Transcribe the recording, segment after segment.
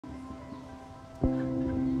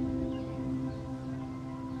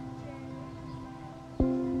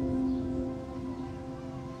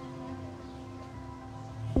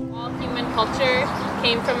culture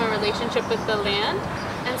came from a relationship with the land,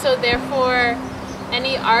 and so therefore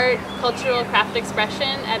any art, cultural, craft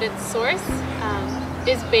expression at its source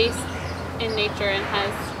is based in nature and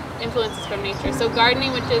has influences from nature. So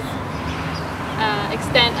gardening, which is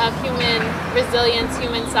extent of human resilience,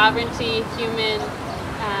 human sovereignty, human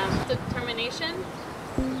determination,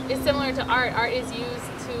 is similar to art. Art is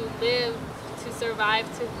used to live, to survive,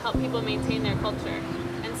 to help people maintain their culture.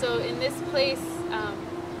 And so in this place,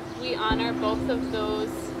 we honor both of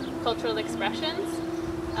those cultural expressions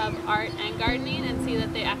of art and gardening and see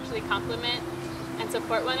that they actually complement and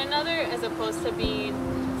support one another as opposed to being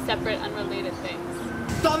separate, unrelated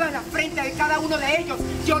things. Toda la frente de cada uno de ellos,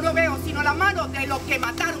 yo no veo sino la mano de los que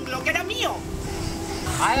mataron lo que era mío.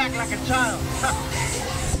 I act like a child.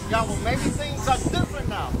 Yeah, well, maybe things are different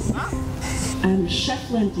now, huh? I'm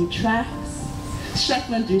shuffling through tracks,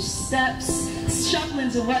 shuffling through steps,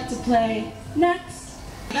 shuffling to what to play next.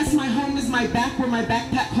 That's my home, is my back where my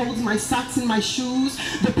backpack holds my socks and my shoes.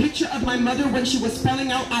 The picture of my mother when she was spelling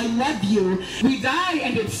out I love you. We die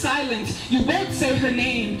and it's silent. You won't say her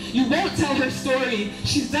name. You won't tell her story.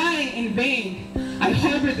 She's dying in vain. I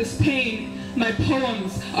harbor this pain. My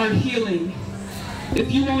poems are healing. If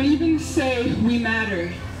you won't even say we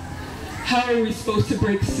matter, how are we supposed to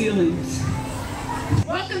break ceilings?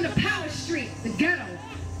 Welcome to Power Street, the ghetto,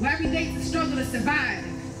 where every day's a struggle to survive.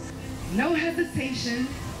 No hesitation,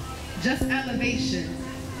 just elevation.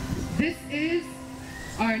 This is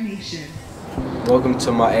our nation. Welcome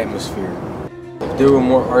to my atmosphere. If there were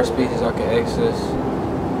more art spaces I could access,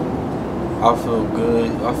 I feel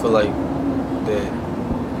good. I feel like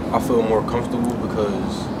that I feel more comfortable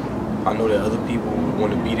because I know that other people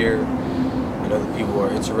want to be there and other people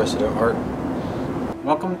are interested in art.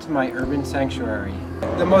 Welcome to my urban sanctuary.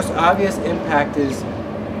 The most obvious impact is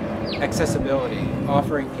accessibility,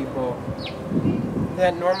 offering people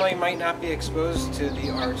that normally might not be exposed to the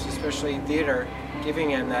arts, especially theater, giving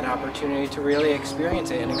them that opportunity to really experience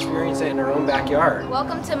it and experience it in their own backyard.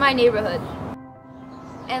 Welcome to my neighborhood.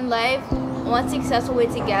 In life, one successful way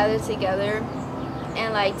to gather together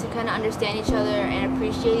and like to kind of understand each other and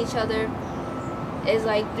appreciate each other is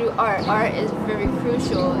like through art. Art is very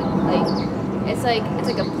crucial. Like it's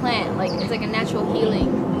like a plant. Like it's like a natural healing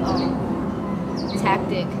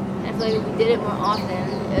tactic. And I feel like if we did it more often,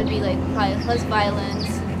 it would be like probably less violence.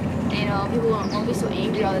 And, you know, people won't be so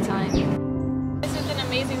angry all the time. This is an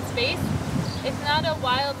amazing space. It's not a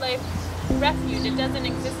wildlife refuge. It doesn't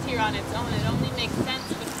exist here on its own. It only makes sense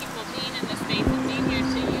with people being in the space and being here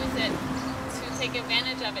to use it, to take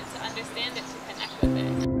advantage of it, to understand it, to connect with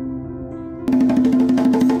it.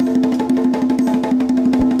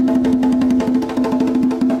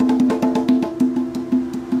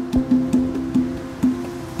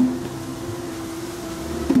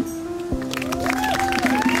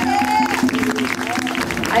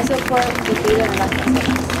 I support the freedom of Las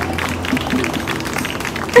Parcelas.